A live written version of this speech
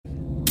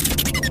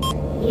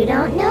You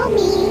don't know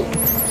me.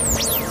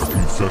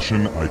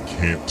 Confession I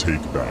can't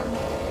take back.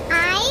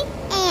 I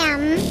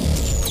am...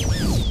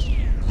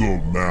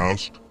 The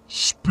Masked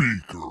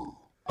Speaker.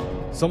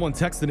 Someone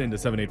texted into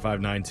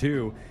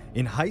 78592.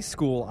 In high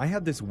school, I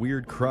had this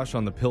weird crush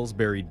on the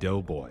Pillsbury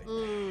Doughboy.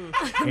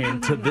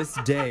 And to this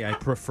day, I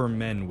prefer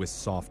men with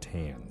soft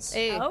hands.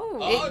 Hey,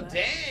 dang.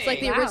 It's like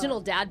the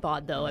original dad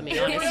bod, though. I mean,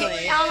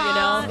 honestly,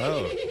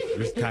 Oh,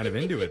 you're kind of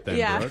into it then,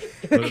 Yeah. Brooke.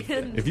 But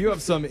if you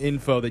have some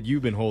info that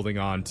you've been holding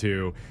on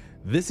to,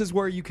 this is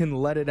where you can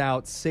let it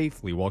out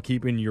safely while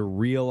keeping your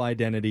real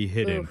identity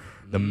hidden.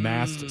 The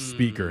Masked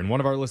Speaker. And one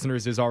of our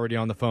listeners is already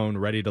on the phone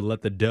ready to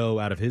let the dough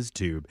out of his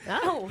tube.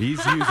 Oh.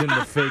 He's using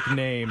the fake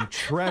name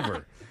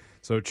Trevor.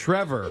 So,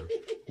 Trevor,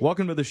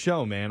 welcome to the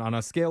show, man. On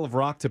a scale of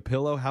rock to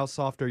pillow, how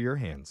soft are your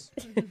hands?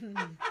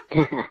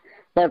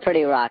 They're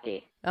pretty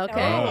rocky.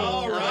 Okay.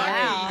 All right.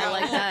 Wow, I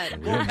like that.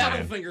 Real Couple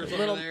man. fingers A over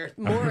little there.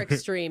 more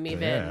extreme,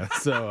 even. Yeah.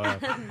 So,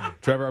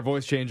 Trevor, our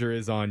voice changer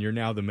is on. You're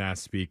now the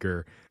Masked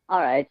Speaker. All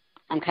right.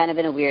 I'm kind of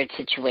in a weird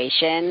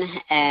situation,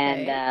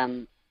 and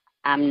Okay.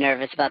 I'm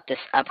nervous about this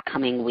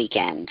upcoming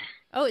weekend.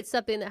 Oh, it's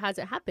something that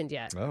hasn't happened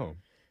yet. Oh,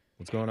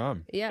 what's going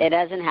on? Yeah. It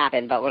hasn't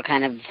happened, but we're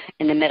kind of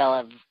in the middle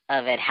of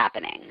it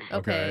happening.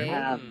 Okay.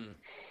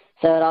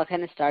 So it all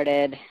kind of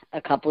started a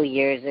couple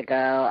years ago.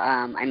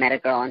 I met a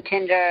girl on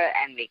Tinder,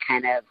 and we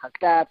kind of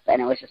hooked up, and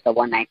it was just a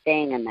one-night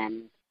thing, and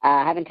then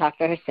I haven't talked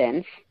to her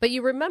since. But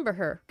you remember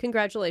her.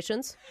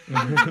 Congratulations.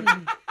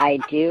 I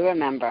do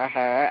remember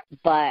her,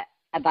 but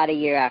about a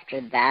year after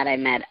that, I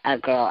met a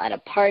girl at a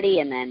party,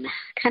 and then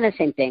kind of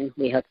same thing.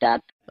 We hooked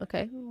up.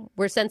 Okay.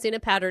 We're sensing a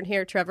pattern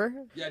here, Trevor.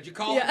 Yeah, did you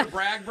call him to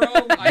brag, bro?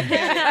 I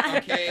get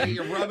it. Okay,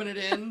 you're rubbing it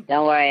in.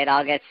 Don't worry, it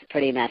all gets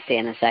pretty messy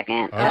in a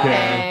second.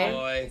 Okay. Oh,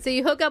 boy. So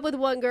you hook up with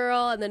one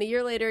girl, and then a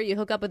year later, you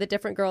hook up with a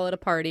different girl at a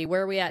party.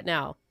 Where are we at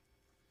now?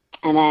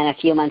 And then a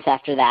few months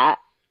after that,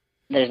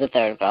 there's a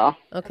third girl.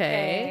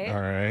 Okay.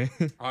 All right.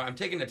 All right, I'm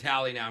taking a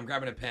tally now. I'm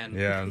grabbing a pen.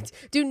 Yeah.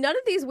 Do none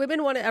of these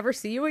women want to ever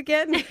see you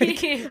again?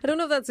 I don't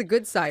know if that's a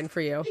good sign for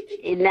you.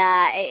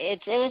 Nah, it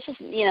was just,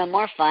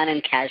 more fun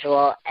and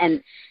casual.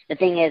 And the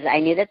thing is, I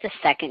knew that the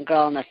second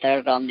girl and the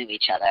third girl knew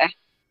each other.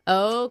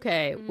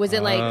 Okay. Was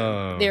it like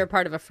Oh. they were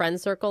part of a friend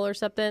circle or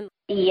something?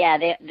 Yeah,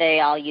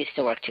 they all used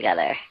to work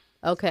together.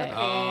 Okay. Oh,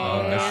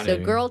 got So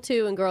it. girl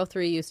 2 and girl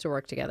 3 used to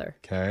work together.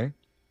 Okay.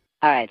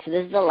 All right, so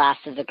this is the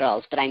last of the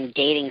girls, but I'm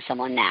dating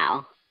someone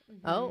now,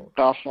 Oh,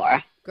 girl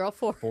 4. girl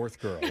 4. Fourth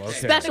girl. Okay.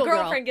 Special The girl.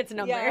 girlfriend gets a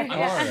number. Yeah. I'm All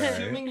right.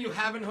 assuming you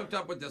haven't hooked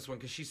up with this one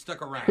because she's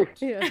stuck around.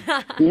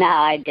 Yeah. No,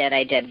 I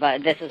did,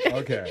 but this is,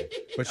 Okay.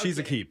 But she's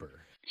a keeper.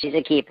 she's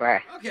a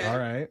keeper. Okay. All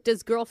right.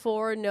 Does girl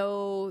 4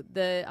 know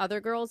the other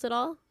girls at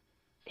all?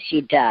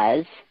 She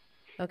does,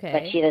 Okay.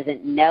 but she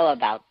doesn't know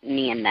about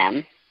me and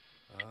them.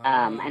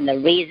 And the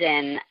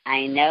reason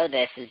I know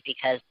this is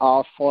because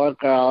all 4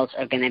 girls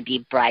are going to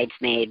be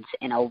bridesmaids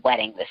in a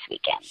wedding this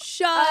weekend.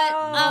 Shut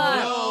up.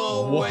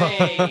 No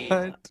way.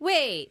 What?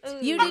 Wait,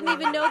 you didn't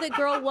even know that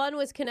girl 1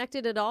 was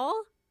connected at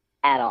all?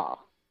 At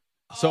all.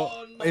 So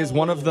Oh, no. is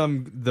one of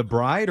them the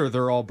bride or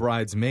they're all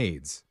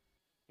bridesmaids?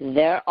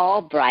 They're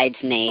all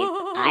bridesmaids.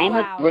 I'm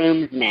Wow. a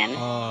groomsman.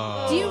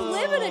 Oh. Do you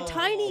live in a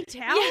tiny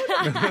town?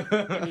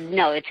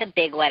 No, it's a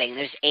big wedding.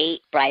 There's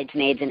 8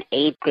 bridesmaids and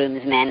 8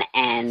 groomsmen,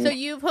 and So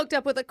you've hooked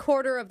up with a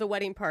quarter of the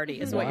wedding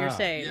party, is what you're Wow.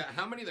 saying. Yeah,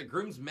 how many of the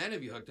groomsmen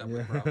have you hooked up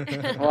with, bro?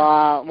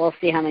 well, we'll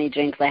see how many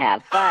drinks I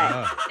have.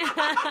 But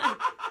Oh.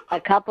 a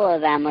couple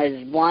of them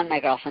is one, my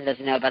girlfriend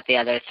doesn't know about the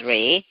other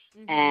 3,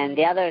 and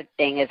the other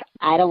thing is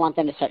I don't want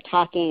them to start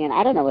talking, and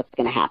I don't know what's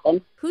going to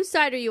happen. Whose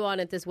side are you on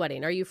at this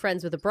wedding? Are you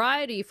friends with the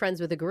bride? Are you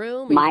friends with the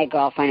groom? Are you- My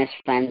girlfriend is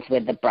friends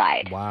with the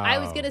bride. Wow. I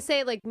was going to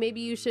say, like,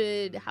 maybe you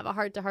should have a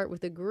heart-to-heart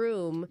with the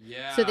groom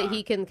Yeah. so that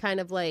he can kind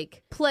of,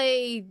 like,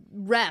 play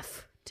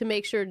ref to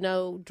make sure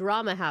no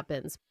drama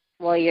happens.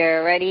 Well,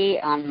 you're already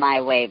on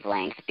my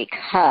wavelength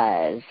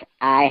because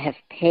I have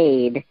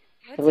paid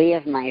 3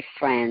 of my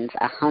friends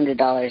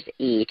 $100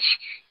 each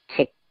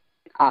to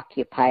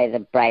occupy the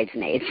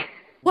bridesmaids.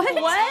 What?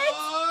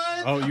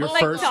 Oh, your Like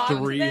first dogs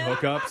 3 then?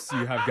 hookups,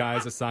 you have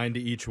guys assigned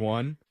to each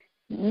one?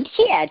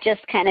 Yeah,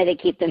 just kind of to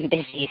keep them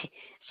busy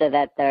so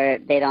that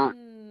they don't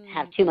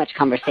have too much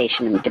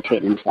conversation in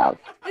between themselves.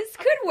 This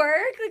could work.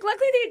 Like,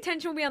 luckily the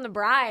attention will be on the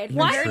bride.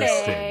 For your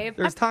day.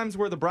 There's times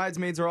where the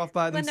bridesmaids are off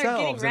by When they're getting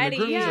themselves and ready,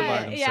 the grooms are by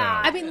yeah, themselves.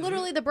 yeah. I mean,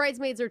 literally, the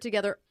bridesmaids are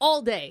together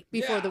all day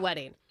before Yeah. the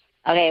wedding.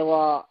 Okay,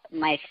 well,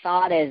 my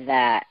thought is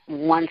that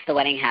once the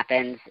wedding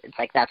happens, it's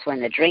like that's when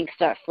the drinks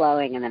start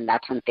flowing, and then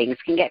that's when things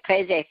can get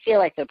crazy. I feel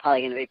like they're probably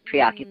going to be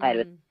preoccupied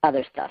with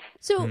other stuff.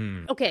 So,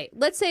 Hmm. okay,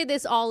 let's say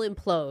this all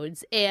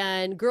implodes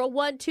and girl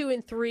 1, 2,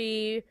 and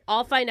 3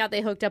 all find out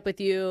they hooked up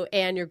with you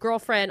and your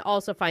girlfriend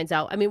also finds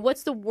out. I mean,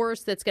 what's the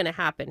worst that's going to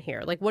happen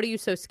here? Like, what are you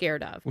so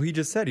scared of? Well, he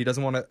just said he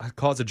doesn't want to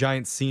cause a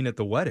giant scene at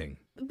the wedding.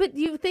 But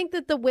do you think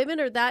that the women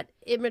are that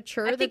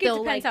immature I that think it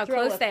they'll depends like how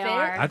throw close a they fit?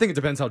 are. I think it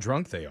depends how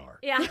drunk they are.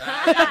 Yeah.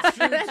 That's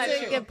true, That's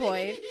a too. good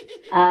point.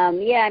 Yeah,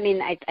 I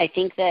mean, I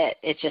think that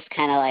it's just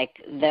kind of like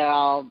they're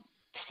all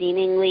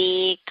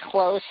seemingly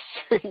close,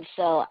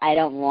 so I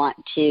don't want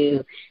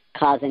to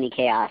cause any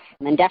chaos.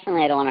 And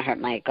definitely I don't want to hurt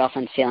my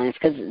girlfriend's feelings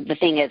because the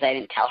thing is I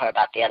didn't tell her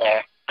about the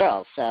other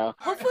girls, so.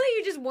 Hopefully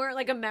you just weren't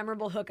like a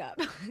memorable hookup.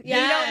 Unfortunately,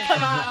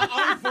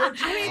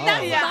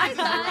 That's my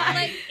thought.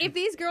 Like, if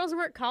these girls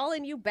weren't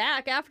calling you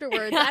back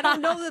afterwards, I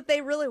don't know that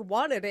they really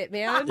wanted it,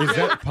 man. Is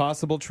that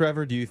possible,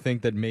 Trevor? Do you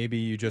think that maybe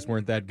you just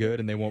weren't that good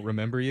and they won't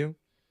remember you?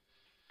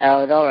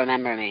 Oh, they'll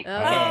remember me. Oh,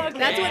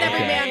 that's what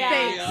every man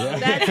thinks. Yeah.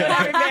 That's what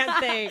every man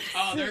thinks.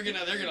 Oh, they're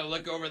gonna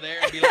look over there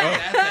and be like,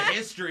 "That's a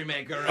history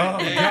maker right Oh,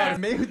 there."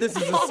 God. Maybe this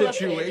is a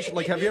situation.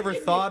 Like, have you ever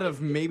thought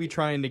of maybe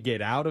trying to get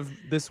out of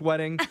this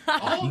wedding?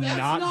 That's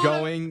not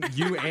going,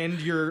 you and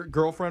your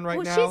girlfriend right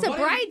Well, now? she's a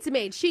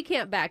bridesmaid. She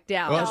can't back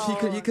down.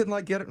 Well, you could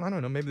like get it. I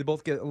don't know. Maybe they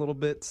both get a little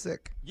bit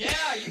sick. Yeah,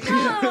 you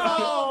can.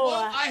 Oh,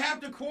 well, I have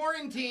to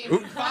quarantine for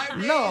 5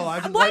 days. No,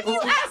 I just Why do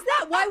you ask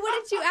that? Why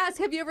wouldn't you ask?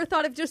 Have you ever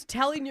thought of just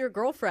telling your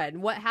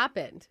girlfriend what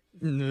happened?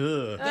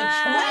 Ugh.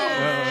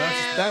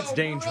 That's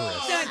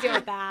dangerous. Don't do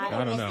that.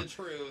 I don't know. What's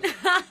the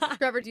truth?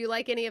 Trevor, do you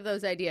like any of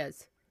those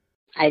ideas?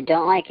 I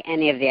don't like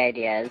any of the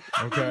ideas.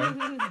 Okay.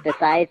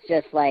 Besides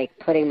just like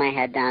putting my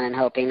head down and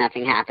hoping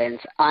nothing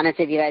happens.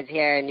 Honestly, if you guys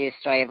hear a news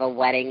story of a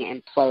wedding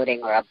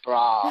imploding or a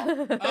brawl,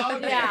 Oh,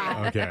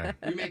 yeah. Okay.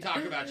 We may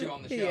talk about you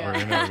on the show. We're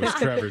gonna know what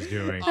Trevor's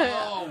doing.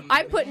 Oh,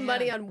 I'm putting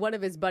money on one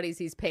of his buddies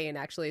he's paying,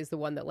 actually, is the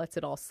one that lets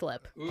it all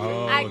slip.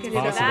 Oh, I it's could do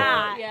possible.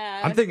 that.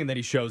 Yeah. I'm thinking that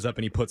he shows up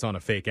and he puts on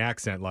a fake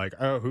accent like,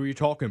 oh, who are you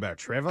talking about,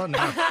 Trevor? No.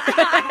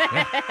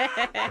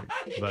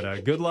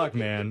 But good luck,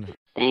 man.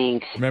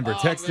 thanks. Remember,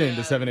 text in to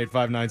man.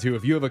 78592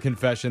 if you have a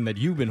confession that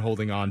you've been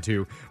holding on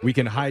to. We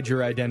can hide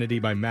your identity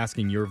by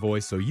masking your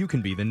voice so you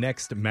can be the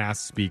next mass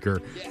speaker.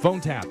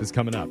 Phone tap is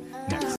coming up next.